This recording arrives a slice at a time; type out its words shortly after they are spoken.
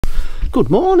Good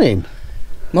morning.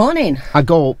 Morning. I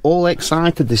got all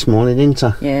excited this morning, didn't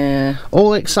I? Yeah.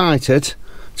 All excited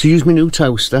to use my new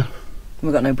toaster.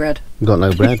 We've got no bread. We've got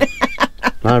no bread.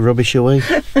 How rubbish are we?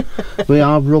 We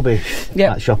are rubbish.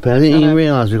 Yep. That shop here. I didn't even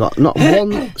realise we've got not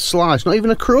one slice, not even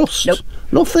a crust. Nope.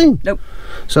 Nothing. Nope.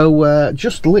 So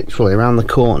just literally around the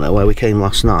corner where we came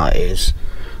last night is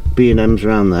B&M's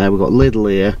around there. We've got Lidl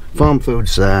here, Farm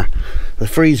Foods there. The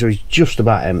freezer is just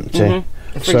about empty.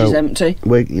 The fridge is empty.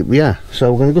 Yeah,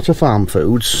 so we're going to go to Farm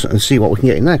Foods and see what we can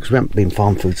get in there, because we haven't been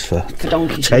Farm Foods for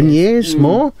 10 years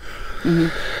more.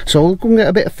 So we'll go and get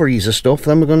a bit of freezer stuff,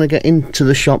 then we're going to get into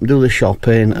the shop, do the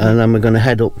shopping, and then we're going to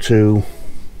head up to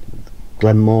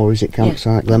Glenmore, is it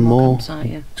campsite? Yeah, Glenmore campsite,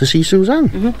 yeah. To see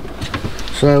Suzanne.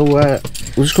 So we're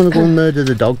just going to go and murder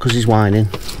the dog because he's whining.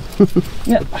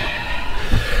 Yep.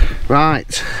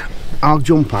 Right, I'll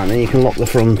jump on and you can lock the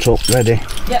front up, ready?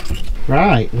 Yep.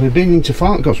 Right, we've been into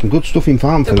farm, got some good stuff in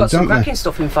Farm Foods, We've got some haven't we? cracking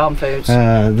stuff in Farm Foods.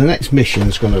 The next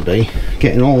mission's going to be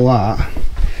getting all that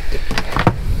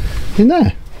in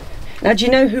there. Now, do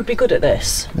you know who'd be good at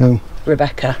this? Oh.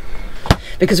 Rebecca.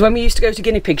 Because when we used to go to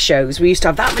guinea pig shows, we used to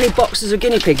have that many boxes of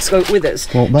guinea pigs go with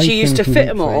us. Well, she used to fit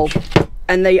them all,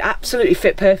 and they absolutely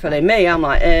fit perfectly. Me, I'm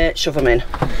like, shove them in.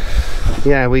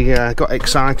 Yeah, we got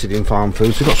excited in Farm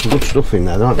Foods. They've got some good stuff in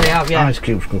there, don't they? They have, yeah. Ice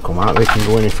cubes can come out, they can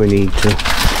go in if we need to.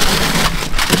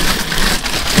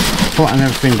 Putting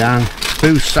everything down.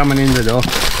 Boost salmon in the door.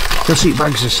 Just eat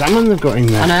bags of salmon they've got in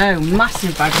there. I know,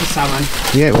 massive bags of salmon.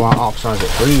 Yeah, well, half size of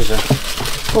freezer.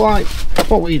 But like,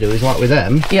 what we do is like with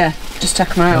them. Yeah, just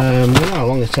take them out. I don't know how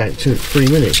long they take, 2-3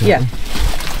 minutes. Yeah.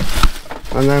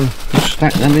 And then just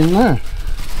stack them in there.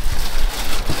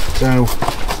 So,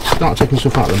 start taking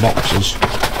stuff out of the boxes.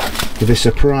 You'll be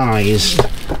surprised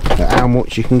at how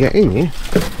much you can get in here.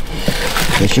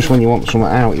 It's just when you want something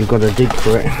out, you've got to dig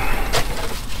for it.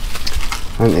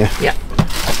 Haven't you? Yeah.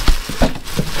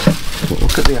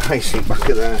 Look at the ice seat back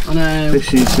at there. I know.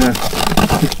 This is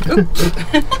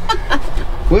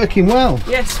working well.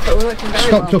 Yes, but we're working very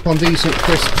Stocked well. up on decent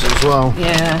crisps as well.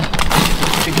 Yeah.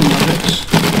 Chicken nuggets.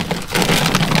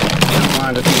 Don't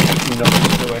mind a few chicken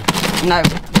nuggets, do we? No.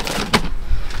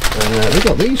 And they've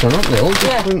got these on, haven't they? All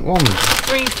different ones.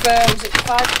 3 for, was it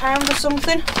 £5 or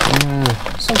something?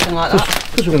 Yeah. Something like that.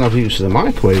 Because we're going to have use of the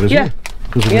microwave, isn't it?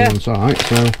 Because we're on site,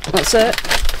 so. That's it.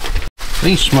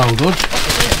 These smell good.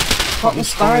 Hot and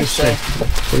spicy.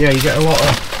 But yeah, you get a lot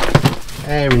of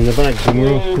air in the bags, and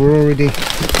we're already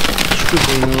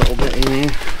squiggling a little bit in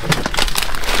here.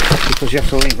 Because you have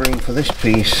to leave room for this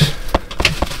piece.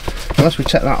 Unless we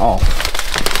take that off.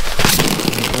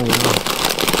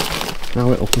 Now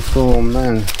it'll perform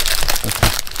then.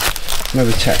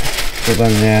 Maybe take, but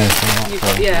then yeah.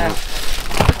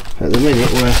 At the minute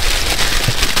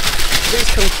These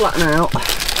can flatten out.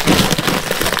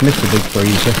 missed the big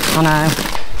freezer. I know.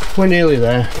 We're nearly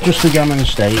there. Just the gammon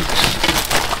steaks.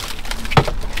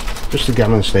 Just the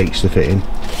gammon steaks to fit in.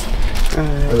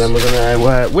 And then we're going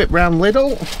to whip round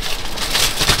Lidl.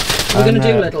 We're going to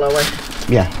do Lidl, are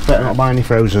we? Yeah, better not buy any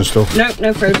frozen stuff. No,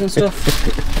 no frozen stuff.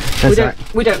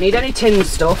 we don't need any tin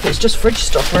stuff, it's just fridge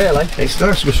stuff really. It's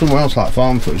nice to go somewhere else like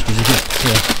Farm Foods because you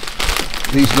get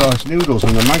these nice noodles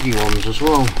and the Maggi ones as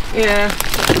well. Yeah.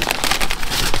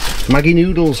 Maggi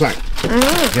noodles, like,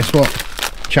 guess what?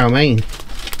 Chow mein.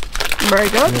 Very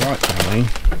good. You like chow mein.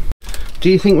 Do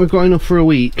you think we've got enough for a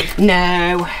week?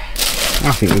 No.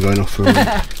 I think we've got enough for a week.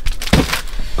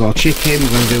 Got chicken, we're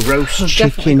going to do roast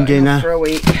chicken dinner. For a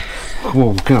week.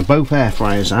 Well, we can have both air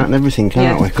fryers out and everything,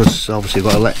 can't we? Because obviously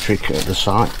we've got electric at the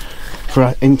site for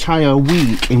an entire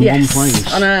week in one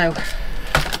place. I know.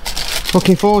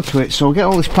 Looking forward to it. So we'll get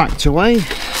all this packed away,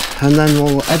 and then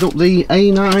we'll head up the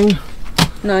A9.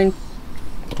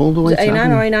 All the way to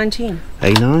A9 or A19?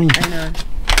 A9. A9.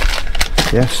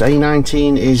 Yes,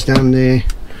 A19 is down there,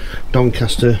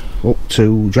 Doncaster up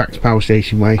to Drax Power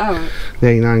Station way. Oh, right. The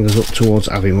A9 goes up towards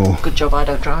Avimore. Good job I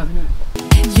don't drive, innit?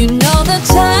 You know the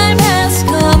time has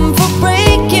come for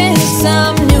breaking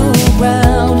some new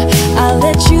ground. I'll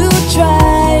let you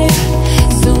drive,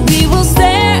 so we will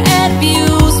stare at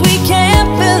views we can't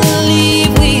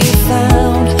believe we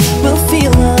found. We'll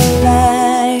feel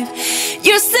alive.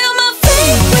 You're still my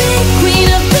favorite queen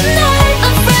of the night.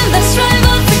 My friend, let's drive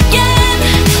off again.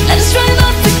 Let's drive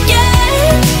off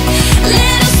again.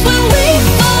 Let us where we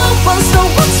fall once know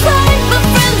what's right. My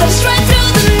friend, let's ride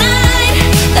through the night.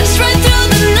 Let's ride through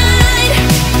the night.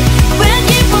 We'll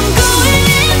keep on going.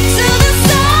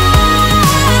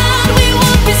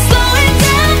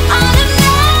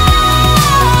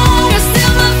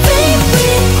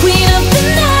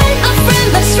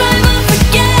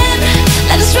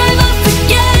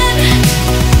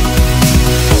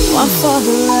 One for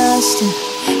the rusting,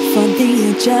 for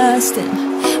the adjusting,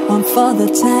 one for the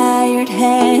tired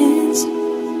hands,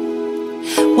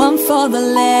 one for the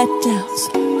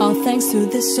letdowns, all thanks to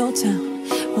this old town,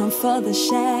 one for the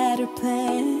shattered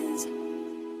plans.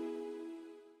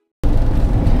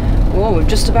 Well, we've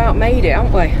just about made it,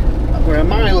 haven't we? We're a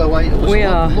mile away. We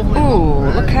are.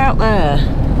 Oh, look out there.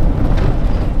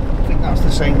 I think that's the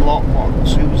same lot what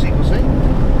Susie was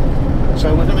in.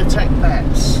 So we're going to take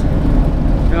bets.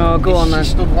 Oh, go on then. She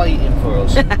stood waiting for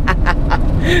us.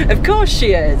 Of course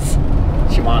she is.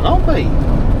 She might not be.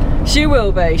 She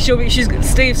will be.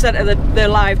 Steve sent her the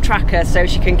live tracker so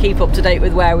she can keep up to date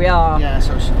with where we are. Yeah,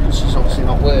 so she's obviously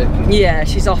not working. Yeah,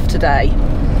 she's off today.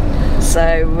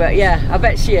 So yeah, I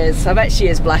bet she is. I bet she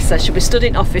is, bless her. She'll be stood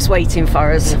in office waiting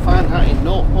for us. We'll find out in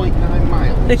 0.9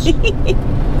 miles.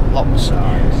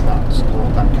 Lockside, that's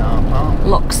called that car park.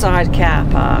 Lockside car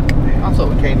park. I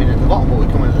thought we came in at the bottom, but we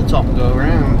come in at the top and go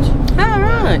around. Oh,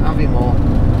 right. Avimore.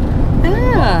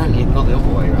 Ah. I think you can go the other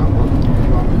way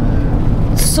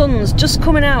around. Sun's just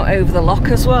coming out over the lock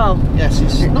as well. Yes,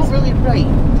 it's not really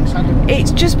rained.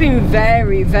 It's just been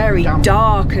very, very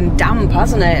dark and damp,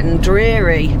 hasn't it? And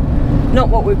dreary. Not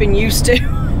what we've been used to.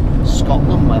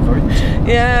 Scotland weather, isn't it?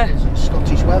 Yeah. It's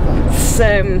Scottish weather. It's,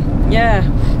 yeah.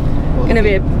 Going to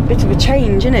be a bit of a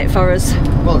change, isn't it, for us?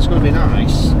 Well, it's going to be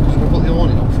nice, because we've got the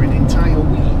awning up for an entire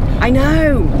week. I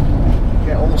know.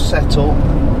 Get all set up.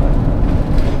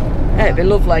 Yeah, it'd be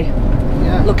lovely.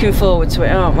 Yeah. Looking forward to it,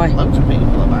 aren't we? Loads of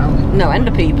people about. No end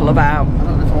of people about. I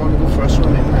don't know if I want to go for a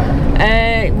swim in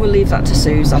there. We'll leave that to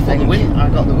Suze, I think. I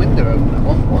got the window open at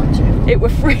one point. It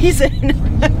was freezing.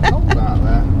 Cold out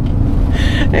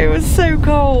there. It was so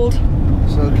cold.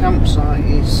 So the campsite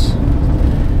is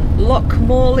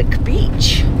Lochmorlick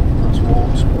Beach. That's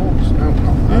water sports. No,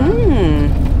 not there.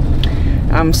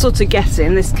 I'm sort of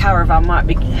guessing this caravan might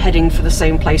be heading for the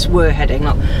same place we're heading.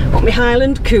 Look, got my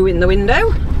Highland Coo in the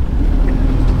window.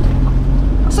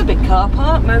 That's a big car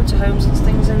park, motorhomes and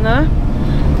things in there.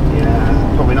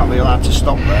 Yeah, probably not be allowed to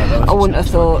stop there though. I wouldn't have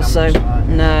thought so.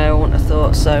 No, I wouldn't have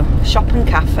thought so. Shop and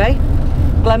cafe.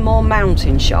 Glenmore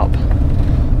Mountain Shop.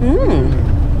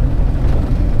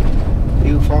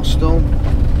 Youth hostel.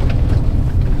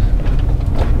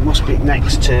 Must be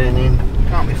next turning.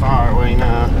 Can't be far away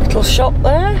now. Little shop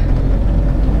there.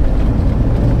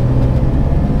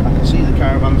 I can see the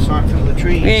caravan site through the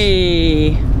trees.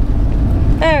 Hey.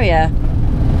 There we are.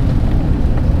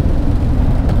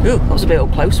 Ooh, that was a bit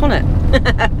up close, wasn't it?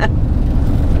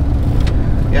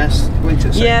 Yes, going to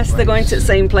the same yes, place. they're going to the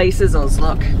same place as us,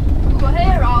 look. We're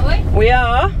here, are we? We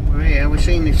are. We're here, we're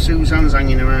seeing if Suzanne's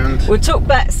hanging around. We took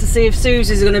bets to see if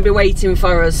Susie's going to be waiting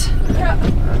for us. Yeah.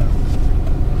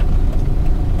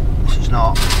 She's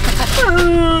not.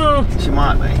 She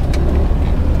might be.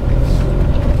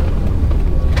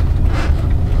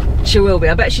 She will be.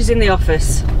 I bet she's in the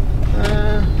office.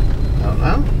 Don't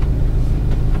know.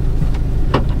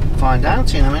 Find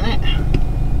out in a minute.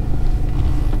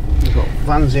 We've got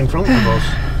vans in front of us.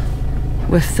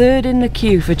 We're third in the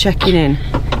queue for checking in.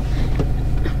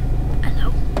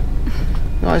 Hello.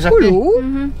 Oh, is that good?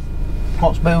 Hello.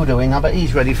 What's Boo doing? I bet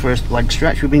he's ready for his leg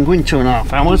stretch. We've been going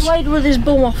 2.5 hours. He's laid with his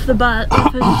bum off the bed,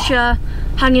 off his chair,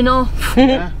 hanging off.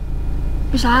 Yeah.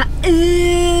 He's like,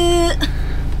 I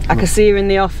can see her in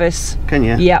the office. Can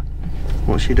you? Yep.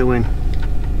 What's she doing?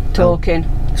 Talking.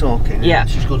 Talking. Yeah.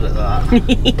 She's good at that.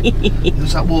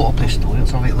 There's that water pistol.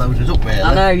 Let's have it loaded up really.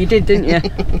 I know, you did, didn't you?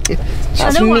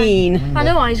 That's mean. I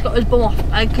know why he's got his bum off the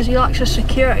bed, because he likes his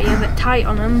security a bit tight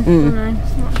on him.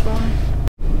 That's why.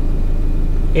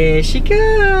 Here she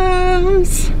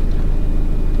comes.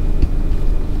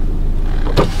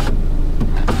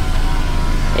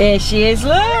 Here she is,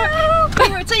 look. We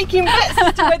were taking bets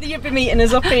as to whether you'd be meeting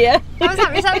us up here. How was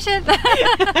that reception?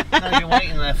 No, you're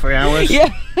waiting there for hours.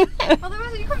 Yeah.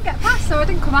 Well, you couldn't get past, so I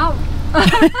didn't come out.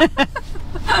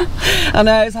 I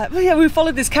know, it's like, well, yeah, we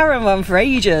followed this caravan for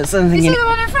ages. And You thinking, see the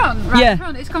one in front? Right Yeah. in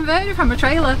front. It's converted from a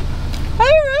trailer.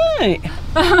 oh, right.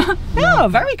 Oh,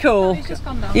 very cool. It's just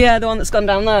gone down. Yeah, the one that's gone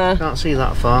down there. Can't see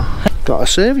that far. Got a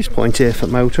service point here for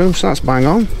motorhomes, so that's bang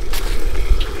on.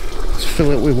 Let's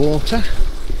fill it with water.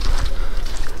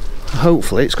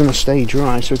 Hopefully it's going to stay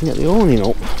dry so we can get the awning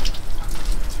up.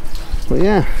 But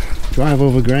yeah, drive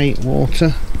over great,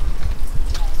 water.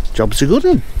 Job's a good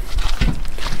one.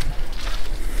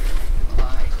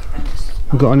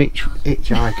 We've got an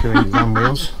hitchhiker in van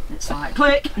wheels. It's like,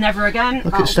 click, never again.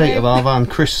 Look at the state of our van,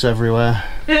 crisps everywhere.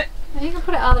 You can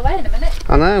put it out of the way in a minute.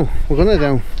 I know, we're going to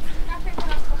do.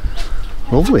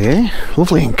 Lovely here,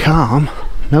 lovely and calm,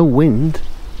 no wind.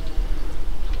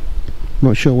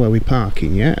 Not sure where we're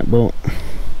parking yet, but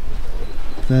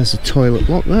There's the toilet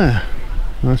block there.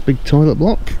 Nice big toilet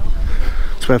block.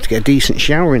 So we have to get a decent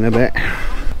shower in a bit.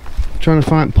 Trying to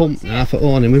find pump now for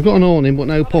awning. We've got an awning but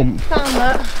no pump. Found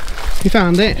that. You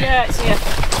found it? Yeah, it's here.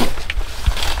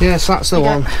 Yes, that's the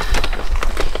one.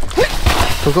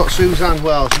 I've got Suzanne,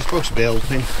 well, she's supposed to be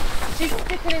helping. She's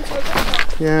dipping into a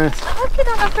present. Yeah. I'm looking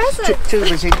at my present. Too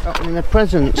busy opening the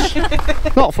presents.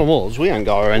 Not from us, we ain't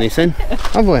got her anything,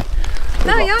 have we?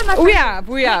 No, you're my present.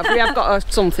 We have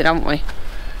got something, haven't we?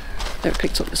 That we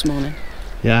picked up this morning.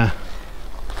 Yeah.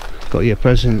 Got you a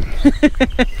present.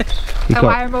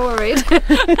 Why am I worried?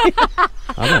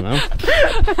 I don't know.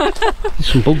 There's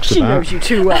some bugs She about. knows you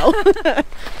too well.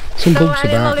 Some So bugs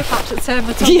any about. lollipops that turn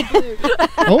my tongue blue.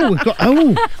 Oh, we've got.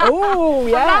 Oh, Oh,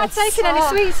 I'm not taking any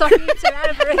sweets off you two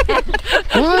ever again.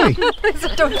 why? So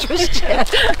I don't trust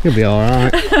you. You'll be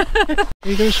alright.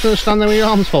 You're just going to stand there with your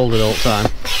arms folded all the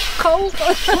time? Cold.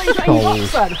 Cold.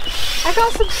 I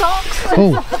got some socks.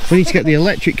 Oh, we need to get the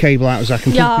electric cable out so I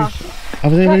can Yeah.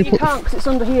 Have they already You put can't because it's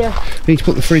under here. we need to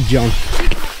put the fridge on.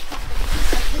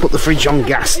 Put the fridge on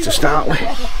gas to start with.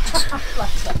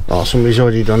 Oh, somebody's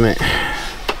already done it.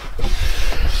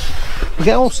 We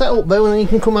get all set up, Boo, and then you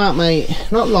can come out, mate.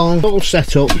 Not long. All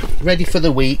set up, ready for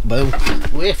the week, Boo.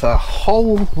 We're here for a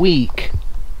whole week.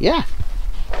 Yeah.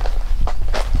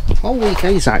 Whole week,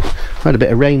 eh, Zach? We had a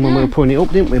bit of rain when we were putting it up,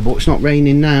 didn't we? But it's not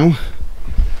raining now.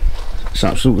 It's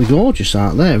absolutely gorgeous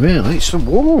out there, really. It's so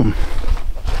warm.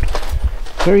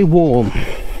 Very warm.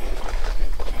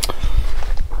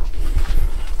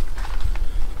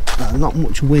 Not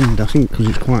much wind, I think, because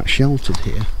it's quite sheltered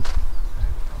here.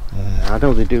 I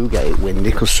know they do get it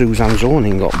windy because Suzanne's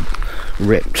awning got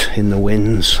ripped in the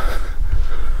winds.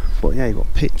 But yeah, you've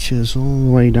got pictures all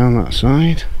the way down that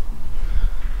side.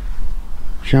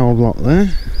 Shower block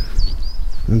there.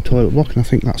 And toilet block, and I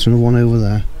think that's another one over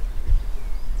there.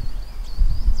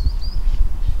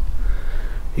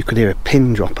 You could hear a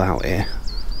pin drop out here.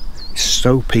 It's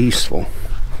so peaceful.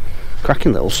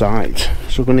 Cracking little site.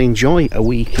 So we're going to enjoy a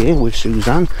week here with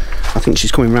Suzanne. I think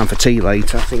she's coming round for tea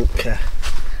later. I think,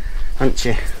 aren't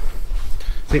you? I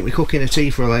think we're cooking a tea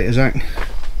for her later, Zach.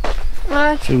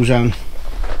 Suzanne.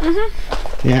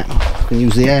 Yeah, we can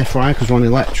use the air fryer because we're on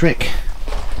electric.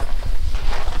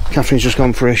 Catherine's just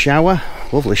gone for a shower.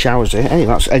 Lovely showers here. Hey,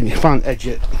 that's you can't edge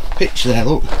it. Pitch there,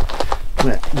 look.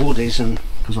 Where wood is, and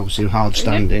because obviously hard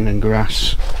standing and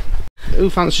grass. Who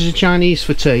fancies a Chinese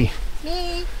for tea?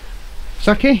 Me.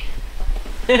 Saki?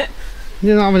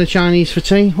 You're not having a Chinese for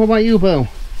tea? What about you, Bill?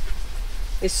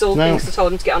 His soul No. thinks I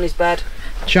told him to get on his bed.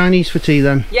 Chinese for tea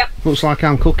then? Yep. Looks like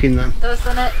I'm cooking then.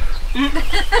 Doesn't it?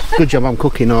 Good job I'm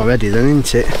cooking already then,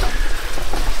 isn't it?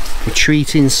 We're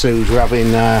treating Suze. We're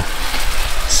having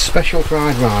special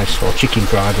fried rice, or chicken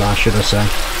fried rice should I say.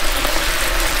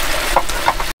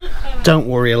 Don't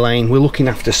worry, Elaine, we're looking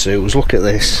after Suze. Look at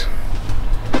this.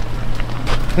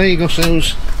 There you go,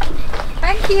 Suze.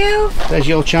 Thank you. There's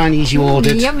your Chinese you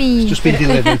ordered. Yummy. It's just been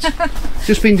delivered.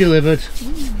 Just been delivered.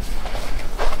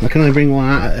 I can only bring one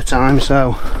out at a time,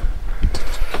 so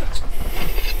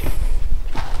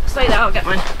Stay there, I'll get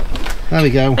mine. there we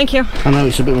go. Thank you. I know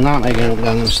it's a bit of a nightmare going up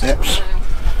down the steps.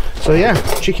 So yeah,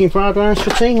 chicken fried rice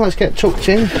for tea. Let's get tucked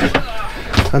in,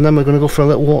 and then we're going to go for a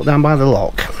little walk down by the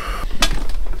lock.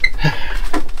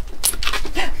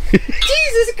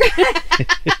 Jesus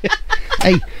Christ.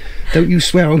 Hey, don't you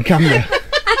swear on camera.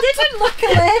 I didn't,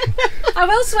 luckily. I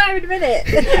will swear in a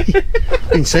minute.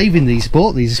 Been saving these,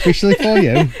 bought these especially for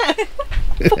you.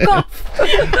 Fuck off.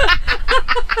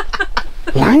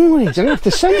 Language, I'm going to have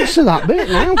to censor that bit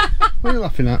now. What are you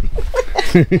laughing at?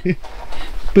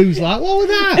 Boo's like, what was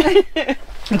that?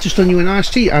 I just done you a nice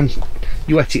tea, and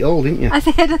you ate it all, didn't you? I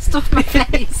think I stuffed my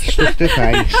face. Stuffed her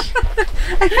face.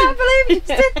 I can't believe you just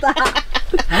did that.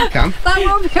 I can. That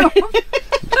won't be on.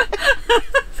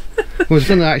 I was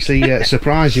going to actually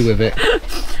surprise you with it.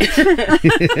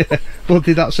 Well,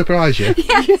 did that surprise you?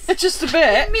 Yes, just a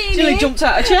bit. Meanie. Till he jumped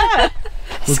out of a chair.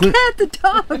 Scared the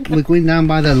dog. We're going down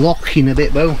by the loch in a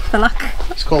bit, Bo. The loch.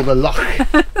 It's called a loch.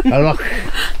 A loch,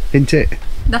 isn't it?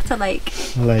 Not a lake.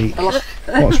 A lake.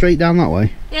 What, straight down that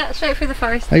way? Yeah, straight through the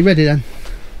forest. Are you ready then?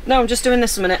 No, I'm just doing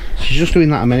this a minute. She's just doing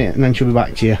that a minute and then she'll be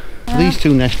back to you. These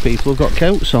two nest people have got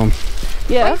coats on.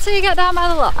 Yeah. Wait till you get down by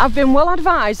the lock. I've been well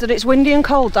advised that it's windy and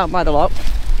cold down by the lock.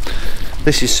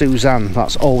 This is Suzanne,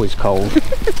 that's always cold.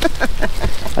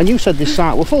 And you said this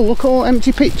site were full, look all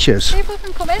empty pictures. People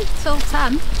can come in till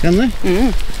 10. Can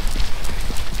they?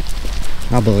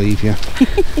 I believe you.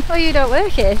 Well, you don't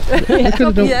work here. We could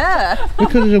have done, Yeah. we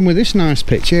could have done with this nice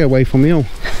pitch here away from you.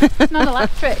 Not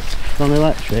electric. It's on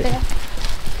electric. Yeah.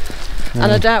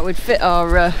 And I doubt we'd fit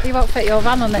our You won't fit your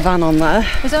van on it. van on there.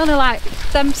 There's only like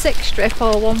them 6 strip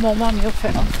or 111 you'll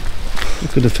fit on. We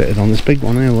could have fitted on this big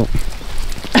one here, look.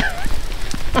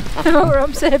 We're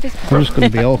on service. I'm just going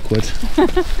to be awkward.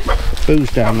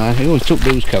 Boo's down there. He always took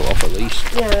Boo's coat off at least.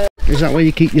 Yeah. Is that where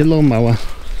you keep your lawnmower?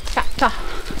 Tractor.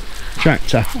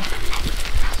 Tractor? Yeah.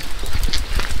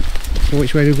 So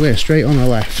which way do we go? Straight on or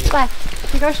left? Left.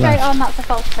 If you go straight on, that's a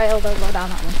false trail, don't go down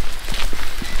that one.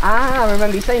 Ah, I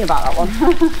remember you saying about that one.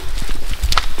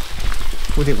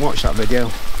 We didn't watch that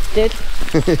video. Did.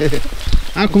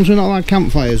 How comes we're not allowed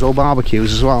campfires or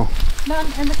barbecues as well? No,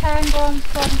 in the car and go on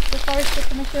from the Forestry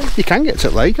Commission. You can get to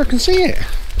the lake, I can see it.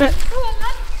 Go on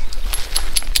then.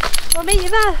 We'll meet you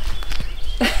there.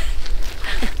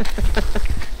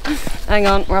 Hang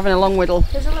on, we're having a long whittle.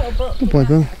 There's a little book. Good boy,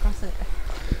 Bill. Across it.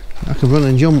 I can run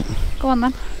and jump. Go on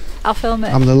then. I'll film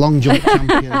it. I'm the long jump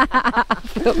champion.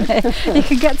 Film it. You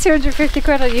can get 250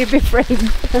 quid on you be free.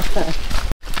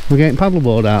 We're getting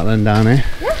paddleboard out then down here.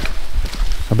 Yeah.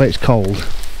 I bet it's cold.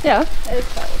 Yeah. It is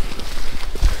cold.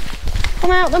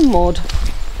 Come out the mud.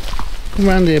 Come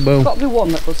round here, Bo. Got to be one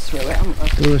that goes through it, haven't there?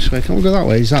 Go this way. Can't we go that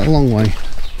way? Is that a long way?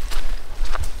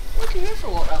 What do you do for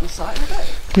a walk around the site? Is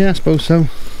it? Yeah, I suppose so.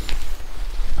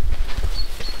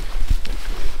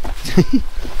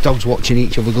 Dogs watching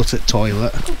each other go to the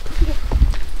toilet.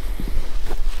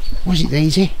 Was it,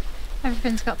 Daisy?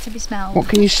 Everything's got to be smelled. What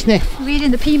can you sniff? Reading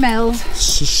the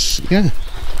P-mails. Yeah.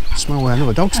 Smell where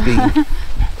another dog's been.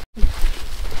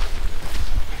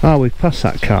 Oh, we passed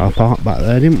that car park back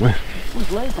there, didn't we?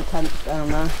 There's loads of tents down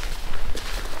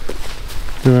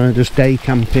there. Just day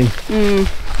camping.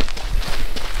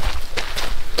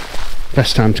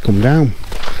 Best time to come down.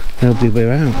 Nobody will be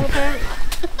around.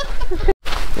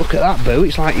 Look at that, Boo.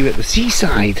 It's like you're at the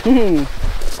seaside. Oh,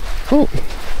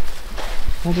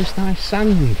 all this nice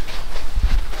sand.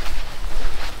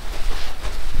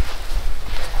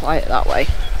 Quiet that way.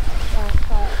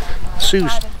 Sue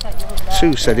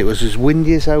said it was as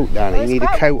windy as out down here. You need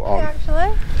a coat on.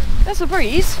 Actually. There's a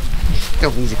breeze. You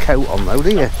don't need a coat on though, do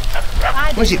you?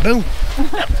 Where's it, Boo?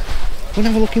 We'll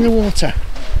have a look in the water.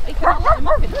 You can't let them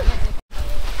up in it.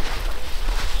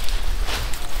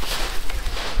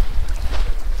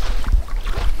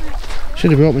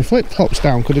 Should have brought my flip-flops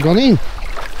down, could have gone in.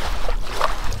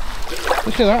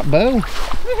 Look at that, Bo.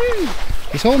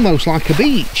 It's almost like a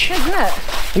beach. Isn't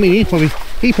it? I mean, he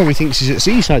probably thinks he's at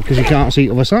seaside because he can't see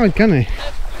the other side, can he?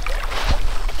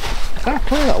 Look how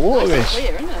clear that water is.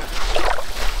 Clear, isn't it?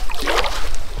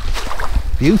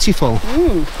 Beautiful.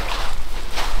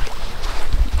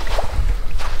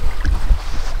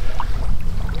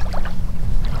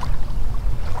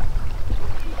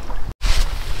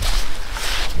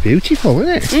 Beautiful,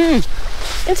 isn't it?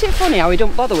 Isn't it funny how we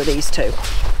don't bother with these two?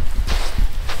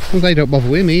 Well, they don't bother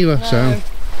with me either, so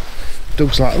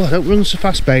Doug's like, oh, don't run so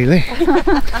fast, Bailey.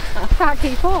 Can't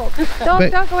keep up.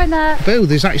 Don't go in there. Boo,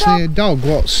 there's actually a dog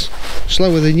what's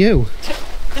slower than you.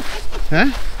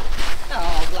 Huh?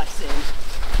 Oh, bless him.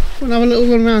 We'll have a little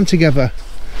run around together.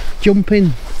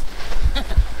 Jumping.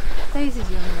 Daisy's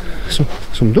the only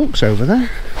one. Some ducks over there.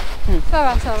 So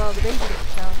I saw all the baby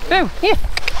ducks out. Boo, here.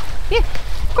 Here.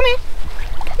 Come here.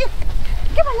 Here.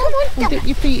 Come on, come on. Dip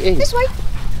your feet in. This way.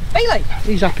 Bailey.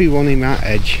 He's happy running that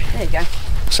edge. There you go.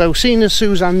 So, seeing as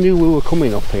Suzanne knew we were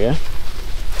coming up here,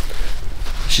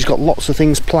 she's got lots of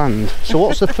things planned. So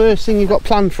what's the first thing you've got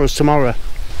planned for us tomorrow?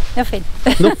 Nothing.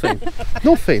 Nothing.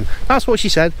 Nothing. That's what she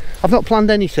said. I've not planned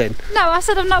anything. No, I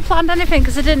said I've not planned anything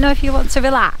because I didn't know if you want to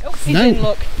relax. Oh, he No. didn't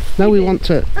look. No, we want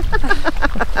to.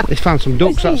 He's found some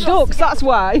ducks. Some ducks, that's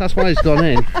why. That's why he's gone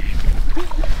in.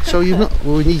 So you've not.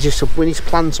 Well, we need to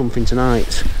plan something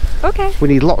tonight. Okay. We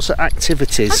need lots of I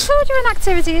activities. told you an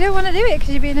activity, you don't want to do it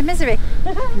because you're being a misery.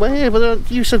 Well, yeah,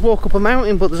 but you said walk up a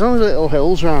mountain, but there's only little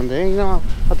hills around here. You know,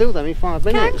 I'll do them in 5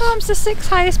 minutes. Cairngorm's the 6th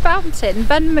highest mountain.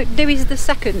 Ben McDewey's the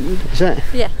 2nd. Is it?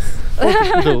 Yes.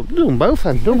 do them both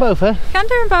then. Do them both, eh? Can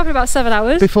do them both in about 7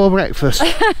 hours. Before breakfast.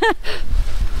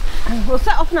 We'll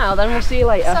set off now then, we'll see you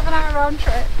later. 7-hour round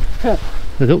trip.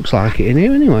 The ducks like it in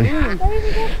here anyway. There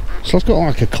you go. So it's got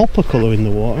like a copper colour in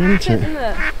the water, hasn't it? Isn't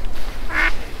it?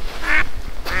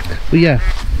 But yeah,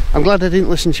 I'm glad I didn't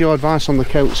listen to your advice on the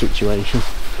coat situation,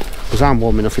 because I'm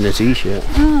warm enough in a t-shirt.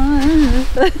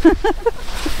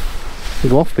 You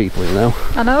go off people, you know.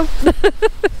 I know.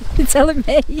 You're telling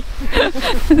me.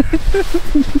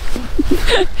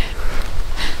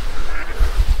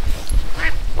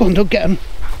 Go on, Doug, get him.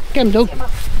 Get him, Doug. Get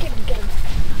him.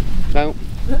 No.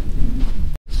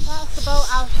 That's the boat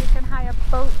house. You can hire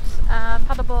boats,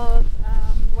 paddleboards,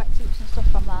 wetsuits and stuff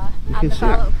from there. You and can they've see got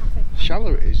a that little cafe.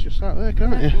 shallow it is just out there,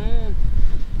 can't you?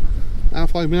 How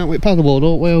far have you been out with paddleboard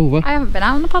all the way over? I haven't been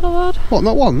out on the paddleboard. What,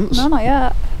 not once? No, not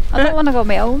yet. I don't want to go on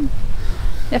my own. You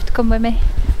have to come with me.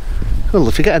 Well,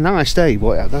 if you get a nice day,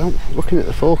 but looking at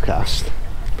the forecast,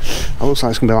 it looks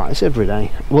like it's going to be like this every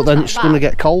day. But then it's going to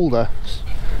get colder.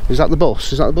 Is that the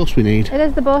bus? Is that the bus we need? It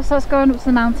is the bus that's going up to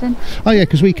the mountain. Oh yeah,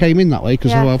 because we came in that way,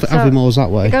 because Avimore's that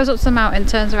way. It goes up to the mountain,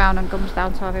 turns around and comes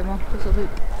down to Avimore. There's a loop.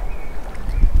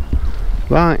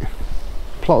 Right.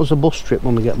 Plot us a bus trip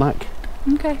when we get back.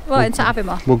 Okay. Well, into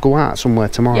Avimore. We'll go out somewhere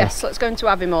tomorrow. Yes, let's go into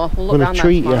Avimore. We'll look down there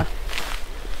treat tomorrow.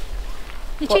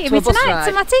 You treated me tonight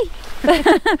to my tea.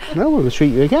 No, we're going to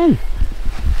treat you again.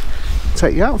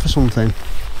 Take you out for something.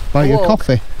 Buy you a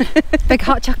coffee. Big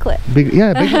hot chocolate. Big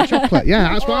hot chocolate.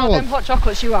 Yeah, that's what I want. Them hot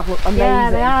chocolates you have look amazing.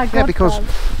 Yeah, they are good. Yeah,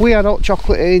 because we had hot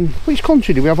chocolate in. Which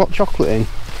country did we have hot chocolate in?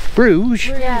 Bruges.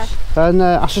 Yeah. And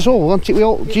I said, oh, do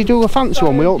you do a fancy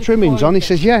one with all trimmings on? He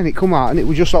says, yeah, and it come out and it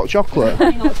was just hot chocolate.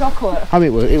 Hot chocolate. I mean,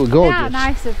 it was gorgeous. Yeah,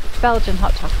 nice of Belgian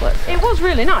hot chocolate. It was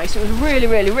really nice. It was really,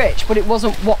 really rich, but it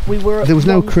wasn't what we were. There was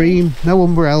no cream, no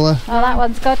umbrella. Oh, that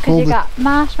one's good because you got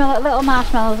little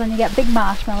marshmallows, and you get big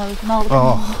marshmallows and all the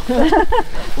Oh.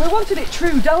 We wanted it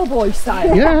true Del Boy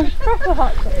style. Yeah. proper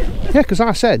hot chocolate. Yeah, because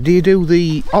I said, do you do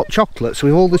the hot chocolates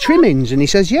with all the trimmings? And he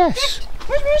says, yes.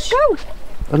 Go.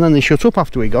 And then they shut up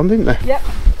after we gone, didn't they? Yep.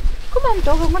 Come on,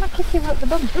 dog, I'm going to kick you out the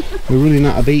bum. We're running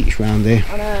out of beach round here.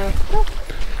 I know.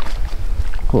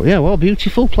 But yeah, well,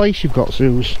 beautiful place you've got,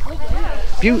 Suze.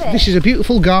 This is a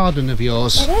beautiful garden of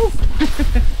yours. It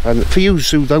is. And for you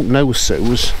who don't know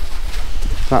Suze,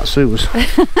 that's Suze.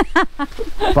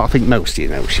 But I think most of you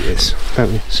know she is,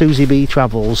 don't you? Susie B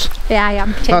Travels. Yeah, I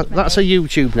am. That's a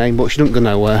YouTube name, but she doesn't go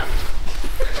nowhere.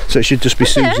 So it should just be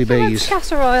Susie B's.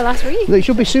 Casserole last week. It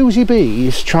should be Susie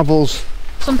B's Travels.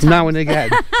 Sometimes. Now and again.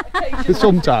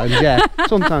 Sometimes, yeah.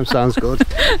 Sometimes sounds good.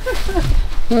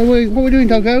 What are we doing,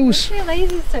 doggos? Too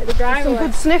lazy to take the drive Some away.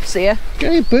 good sniffs here.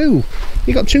 Hey, boo.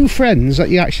 You got two friends that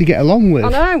you actually get along with. I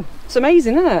know. It's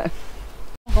amazing, isn't it?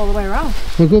 All the way around.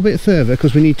 We'll go a bit further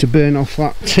because we need to burn off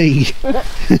that tea.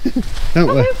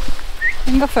 Don't we? You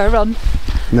can go for a run.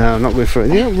 No, not good for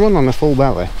it. You don't run on a full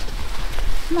belly.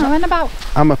 No, in about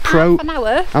I'm a pro. half an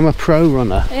hour. I'm a pro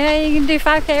runner. Yeah, you can do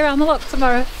 5k around the lock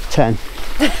tomorrow. 10.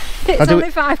 It's only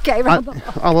 5k around the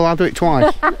lock. Oh well, I'll do it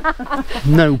twice.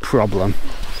 No problem.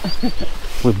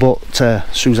 We bought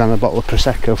Susanna a bottle of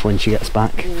Prosecco for when she gets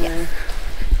back. Yeah.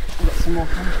 I've got some more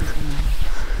campers.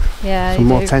 Yeah, Some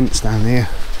more tents down here.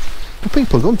 But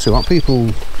people are going to, aren't people?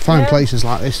 Find places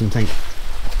like this and think,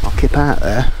 I'll keep out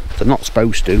there. They're not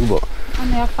supposed to, but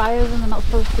And they have fires and they're not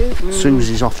supposed to.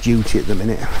 Susie's off duty at the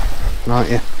minute, aren't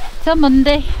you? Till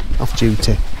Monday. Off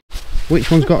duty. Which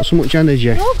one's got so much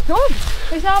energy? Oh, good.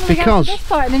 He's normally Because this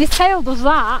point, and then his tail does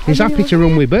that. He's happy to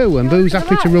run with Boo, and Boo's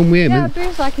happy to run with him. Yeah, And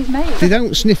Boo's like his mate. they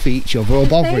don't sniff each other or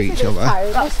bother each other.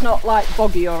 That's not like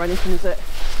boggy or anything, is it?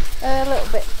 A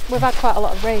little bit. We've had quite a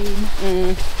lot of rain.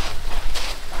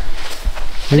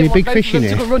 Any big fish in To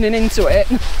here? go running into it.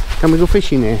 Can we go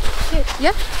fishing here?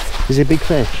 Yeah. Is there big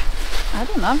fish? I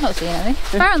don't know, I've not seen any.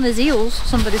 Apparently there's eels,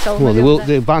 somebody told Well, me.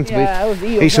 they're bound to be. there's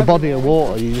eels It's a body of everywhere.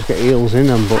 water, you just get eels in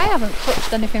them. I But haven't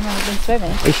touched anything when I've been swimming.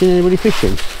 have you seen anybody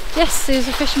fishing? Yes, there's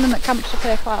a fisherman that camps up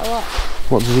here quite a lot.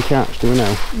 What does he catch? Do we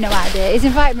know? No idea. He's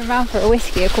invited me round for a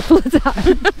whiskey a couple of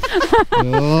times.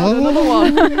 Oh, Another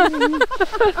one.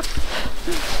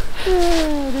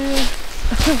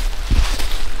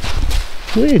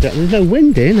 weird. There's no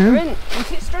wind here now.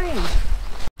 Isn't it strange?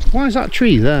 Why is that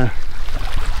tree there?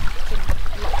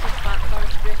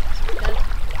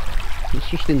 It's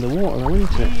just in the water though,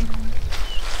 isn't it?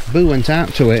 Boo went out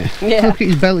to it. Yeah. Look at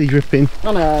his belly dripping.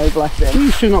 I know, bless him.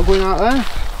 You two not going out there?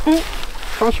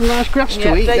 Find some nice grass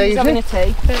to eat, Daisy's Daisy. having a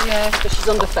tea. Yeah, because she's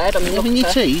underfed. I'm Having your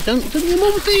tea? Doesn't your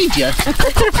mum feed you?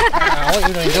 Ah, what are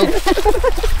you doing, Doug?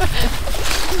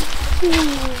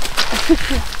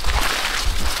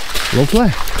 Lovely.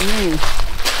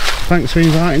 Thanks for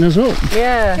inviting us up.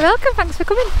 Yeah. You're welcome, thanks for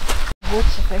coming.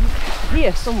 Woods, I think.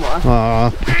 Here somewhere.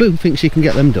 Ah, Boo thinks you can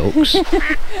get them ducks.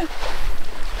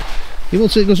 You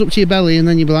want it goes up to your belly and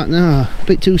then you'll be like, nah, a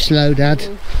bit too slow, Dad.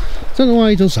 Don't know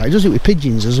why he does that. He does it with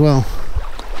pigeons as well.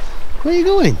 Where are you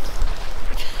going?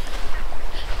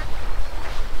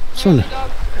 Son,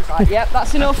 It's like, yep,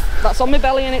 that's enough. That's on my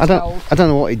belly and it's cold. I don't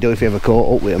know what he'd do if he ever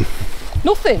caught up with him.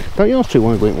 Nothing. Don't yours two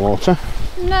want to go in water?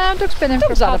 No, Doug's been in for a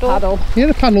Doug's had a paddle. paddle. You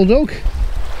had a paddle, Doug?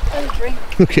 And a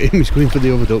drink. Look at him, he's going for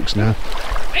the other ducks now.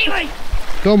 Bailey,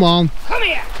 Come on. come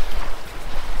here.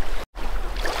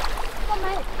 Come on,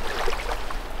 mate.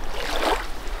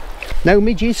 No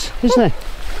midges, is there?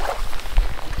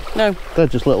 No. They're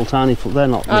just little tiny, they're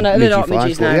not I know, they're not midgy flies,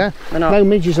 midges but now. yeah. They're not. No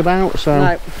midges about, so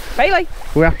No. Bailey,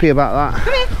 we're happy about that.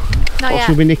 come here. Not Or yet.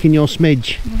 should we be nicking your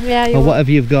smidge? Yeah, you Or will.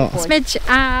 whatever you've got? Smidge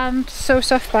and So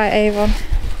Soft by Avon.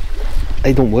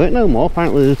 They don't work no more.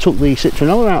 Apparently they took the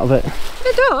citronella out of it.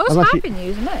 It does. Unless I've you- been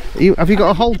using it. Have you got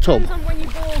a whole tub? Depends on when you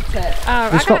bought it. I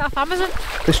got stopped- it off Amazon.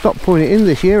 They stopped putting it in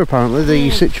this year apparently, the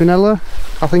citronella,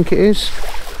 I think it is.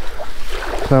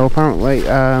 So apparently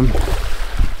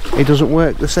it doesn't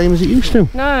work the same as it used to.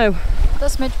 No. The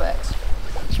smidge works.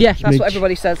 Yeah, that's Smidge. what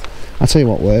everybody says. I'll tell you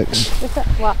what works.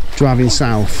 What? Driving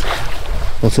south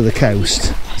or to the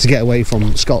coast to get away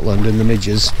from Scotland and the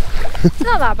midges. It's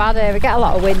not that bad here. We get a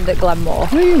lot of wind at Glenmore.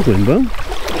 Where are you going, Bo?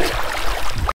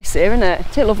 It's here, isn't it?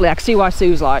 It's lovely. I can see why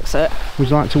Suze likes it. Would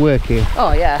you like to work here?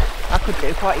 Oh yeah, I could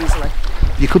do quite easily.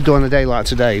 You could do on a day like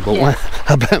today, but Yeah.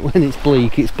 I bet when it's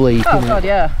bleak, it's bleak. Oh isn't god, it?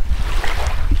 yeah.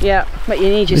 Yeah, but you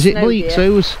need your Is it snow bleak, gear.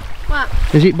 Suze? What?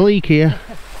 Is it bleak here?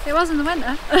 It was in the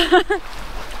winter.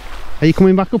 Are you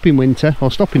coming back up in winter or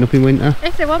stopping up in winter?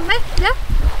 If they want me, yeah.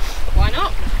 Why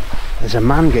not? There's a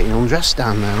man getting undressed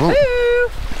down there, look. Ooh.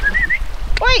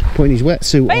 Wait, Putting his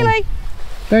wetsuit on. Bailey.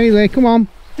 Bailey, come on.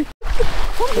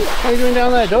 What are you doing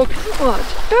down there, Doug? What?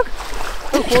 Doug?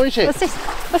 Look, what is it? What's this?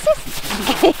 What's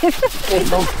this?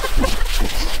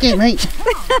 Get it, mate.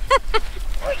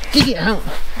 Dig it out.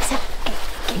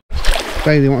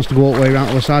 Bailey wants to go all the way around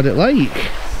to the side of the lake.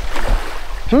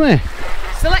 Doesn't he?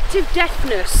 Selective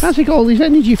deafness. Where's he got all his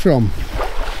energy from?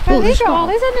 Where Look, he there's got all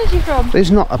his energy from?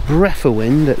 There's not a breath of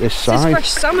wind at this This is side. fresh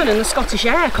salmon and the Scottish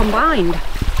air combined.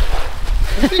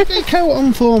 What did they coat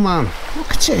on for, man?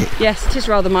 Look at it. Yes, it is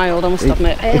rather mild, I must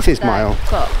admit. It is mild.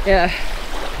 But Yeah,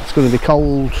 It's going to be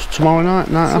cold tomorrow night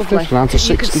it's after. lovely. It's down to 6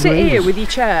 You could degrees. sit here with your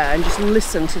chair and just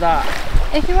listen to that.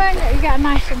 if you weren't, you get a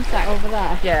nice sunset over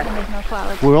there. Yeah. And there's no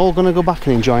clouds. We're all going to go back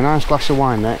and enjoy a nice glass of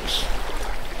wine next.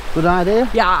 Good idea?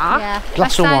 Yeah. Yeah.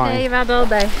 Glass Best of idea wine. you've had all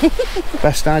day.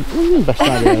 Best idea. Best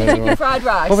idea. Fried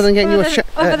rice. Other than getting you a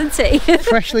Other than tea.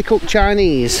 freshly cooked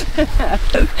Chinese.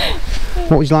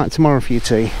 What would you like tomorrow for your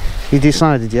tea? You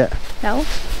decided yet? No.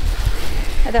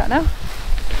 I don't know.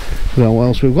 Well, what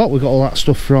else we've got? We've got all that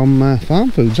stuff from Farm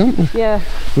Foods, haven't we? Yeah.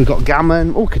 We've got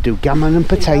gammon. Oh, we could do gammon and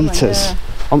potatoes gammon,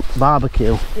 on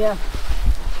barbecue. Yeah.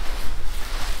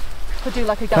 Could do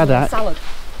like a Haddock. gammon salad.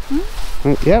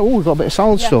 Yeah, oh, we've got a bit of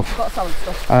salad Yeah, stuff. got salad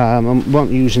stuff. And we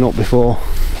won't using up before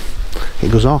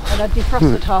it goes off. And I've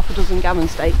defrosted half a dozen gammon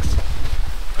steaks.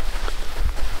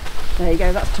 There you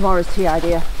go, that's tomorrow's tea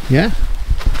idea. Yeah,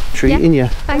 treating you.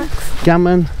 Thanks.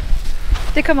 Gammon,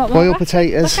 They come up boiled more.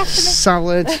 potatoes, Look after me.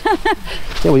 salad.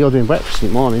 Yeah, well, you're doing breakfast in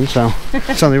the morning, so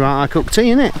it's only right I cook tea,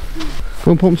 innit?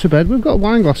 Go and put them to bed. We've got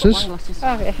wine glasses. Wine glasses.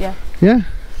 Oh, yeah. Yeah. Yeah,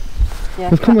 Yeah.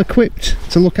 we've come equipped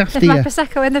to look after There's my you.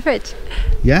 Prosecco in the fridge.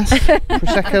 Yes,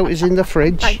 Prosecco is in the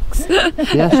fridge. Thanks.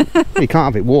 Yes, you can't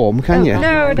have it warm, can you?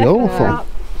 No, It'd be definitely awful. not.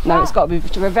 No, it's got to be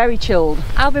very chilled.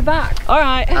 I'll be back. All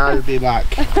right. I'll be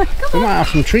back. We might have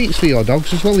some treats for your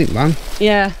dogs as well, ain't man?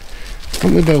 Yeah,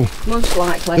 Won't we, Bill? most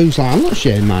likely. Who's like, I'm not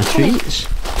sharing my treats.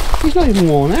 He's not even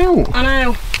worn out. I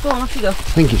know. Go on, off you go. I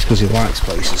think it's because he likes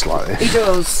places like He this,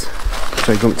 does.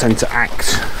 so he doesn't tend to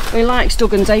act. He likes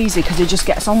Doug and Daisy because he just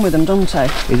gets on with them, doesn't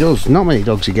he? He does. Not many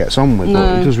dogs he gets on with, but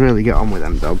No. he does really get on with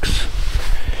them dogs.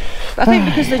 I think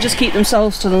because they just keep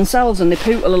themselves to themselves and they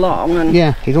pootle along and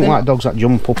Yeah, he don't They're like not- dogs that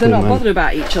jump up they're him. not And bothered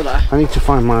about each other. I need to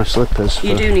find my slippers.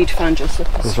 You do need to find your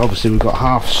slippers. Because obviously we've got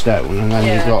half stone, and then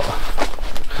Yeah.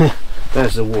 we've got.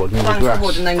 There's the wood and the Plank grass. for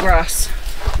wood and then grass.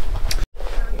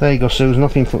 There you go, Sue. There's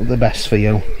nothing for the best for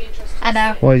you. I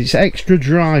know. Well, it's extra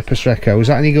dry Prosecco. Is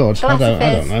that any good? I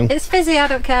don't know. It's fizzy, I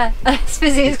don't care. It's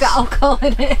fizzy, it's got alcohol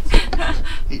in it.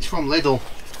 It's from Lidl.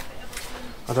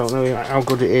 I don't know how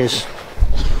good it is.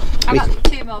 I've got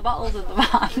 2 more bottles in the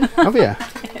van. Have you?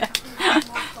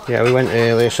 Yeah, we went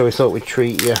earlier, so we thought we'd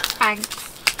treat you. Thanks.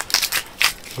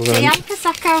 We're Tea gonna- and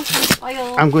Prosecco.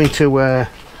 Oil. I'm going to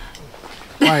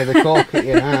fire the cork at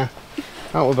you now.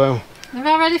 That will go. Have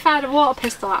I already fired a water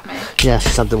pistol at me? Yes,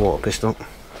 it's had the water pistol.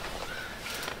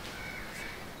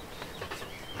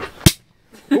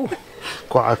 Ooh,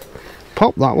 quite a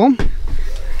pop, that one.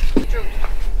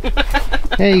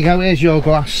 There you go, here's your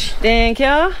glass. Thank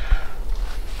you.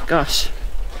 Gosh.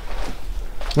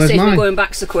 Where's See if we're mine? going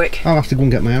back so quick. I'll have to go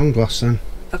and get my own glass then.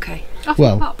 Okay. Off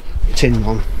Well, the pop. Tin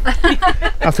one.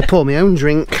 I have to pour my own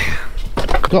drink.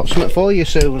 Got something for you,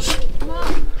 Suze.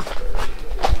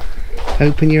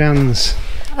 Open your hands.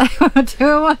 I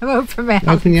don't want to open my hands.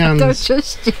 Open your I don't hands.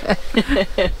 trust you.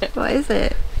 What is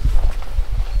it?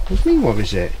 What do you mean, what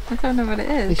is it? I don't know what it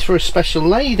is. It's for a special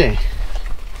lady.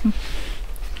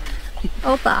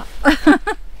 Hold that.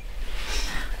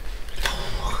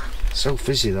 So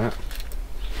fizzy, that.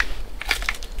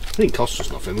 I think it cost us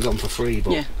nothing, we got them for free,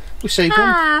 but Yeah. We saved one.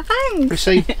 Ah, thanks. We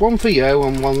saved one for you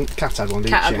and one cat had one,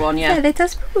 didn't Cat she? had one, yeah. Little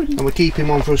spoon. And we're keeping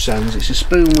one for ourselves. It's a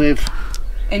spoon with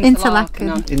Interlaken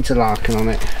on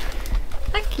it.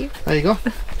 Thank you. There you go.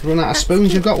 If you run out of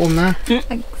spoons, you've got one there.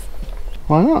 Thanks.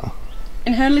 Why not?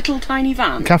 In her little tiny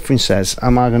van. Catherine says,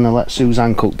 am I going to let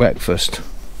Suzanne cook breakfast?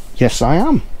 Yes, I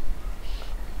am.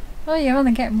 Oh, you're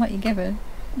only getting what you're given.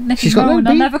 She's got no I'll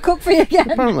beans. never cook for you again.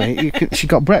 Apparently, she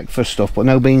got breakfast stuff, but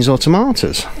no beans or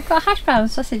tomatoes. I've got hash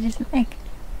browns, sausages and egg.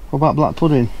 What about black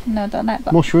pudding? No, don't like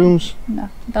that. Mushrooms? No,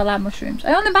 don't like mushrooms.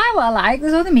 I only buy what I like.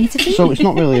 There's only me to feed. So it's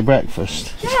not really a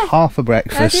breakfast. Yeah. It's half a I'll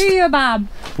breakfast. do you a bab.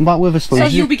 What about Witherspoons? So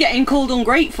you'll be getting called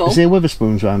ungrateful. Is there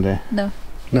Witherspoons around here? No.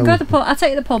 No. Go to the pub. I'll take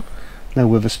you to the pub. No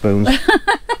Witherspoons.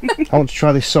 I want to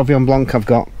try this Sauvignon Blanc I've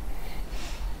got.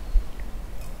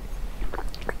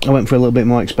 I went for a little bit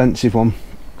more expensive one.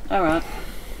 Alright.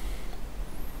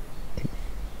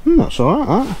 That's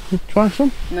alright, that. Try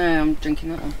some. No, I'm drinking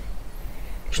that one.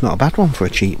 It's not a bad one for a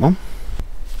cheap one.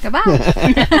 Goodbye.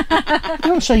 I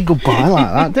don't say goodbye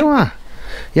like that, do I?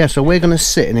 Yeah, so we're going to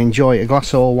sit and enjoy a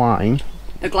glass of wine.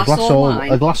 A glass of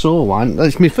wine? A glass of wine.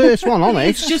 It's my first one,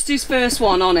 honest. It's just his first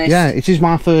one, honest. Yeah, it is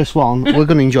my first one. We're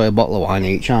going to enjoy a bottle of wine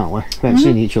each, aren't we? We haven't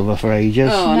seen each other for ages.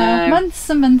 Oh, no.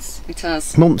 Months and months. It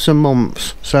has. Months and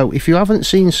months. So if you haven't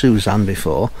seen Suzanne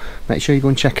before, make sure you go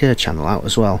and check her channel out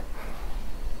as well.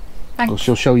 Thanks.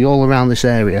 She'll show you all around this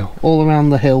area, all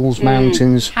around the hills,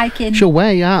 mountains. Hiking. She'll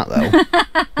wear you out though.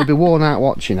 You'll be worn out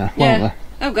watching her, won't they?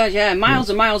 Oh god, yeah. Miles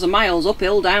and miles and miles,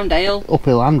 uphill, down dale.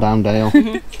 Uphill and down dale.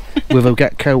 With a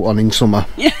get coat on in summer.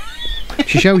 Yeah.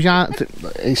 She shows you how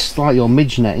it's like your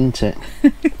midget, isn't it?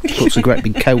 Puts a great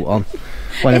big coat on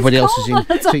when everybody else is in on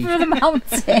the top of the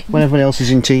mountain. when everybody else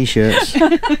is in t-shirts.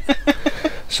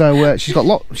 So she's got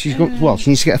well,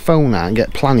 she needs to get a phone out and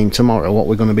get planning tomorrow what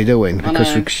we're going to be doing, because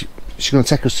she's going to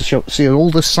take us to see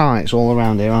all the sights all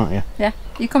around here, aren't you? Yeah.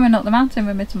 You're coming up the mountain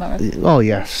with me tomorrow. Oh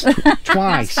yes,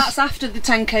 twice. That's after the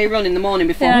 10k run in the morning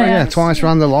before. Yeah. Oh, yeah, breakfast. twice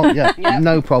round the lot. Yeah,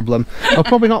 no problem. I'll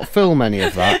probably not film any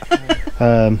of that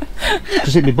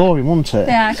because it'd be boring, wouldn't it?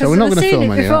 Yeah, so because we're not we've going to seen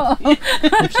film it any of that.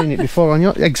 before. I've seen it before on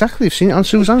your I've seen it on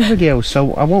Suzanne's videos,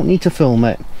 so I won't need to film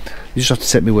it. You just have to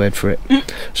take my word for it.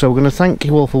 So we're going to thank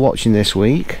you all for watching this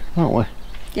week, aren't we?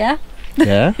 Yeah.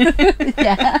 Yeah.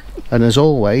 Yeah. And as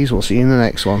always, we'll see you in the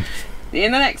next one. See you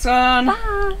in the next one.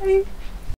 Bye.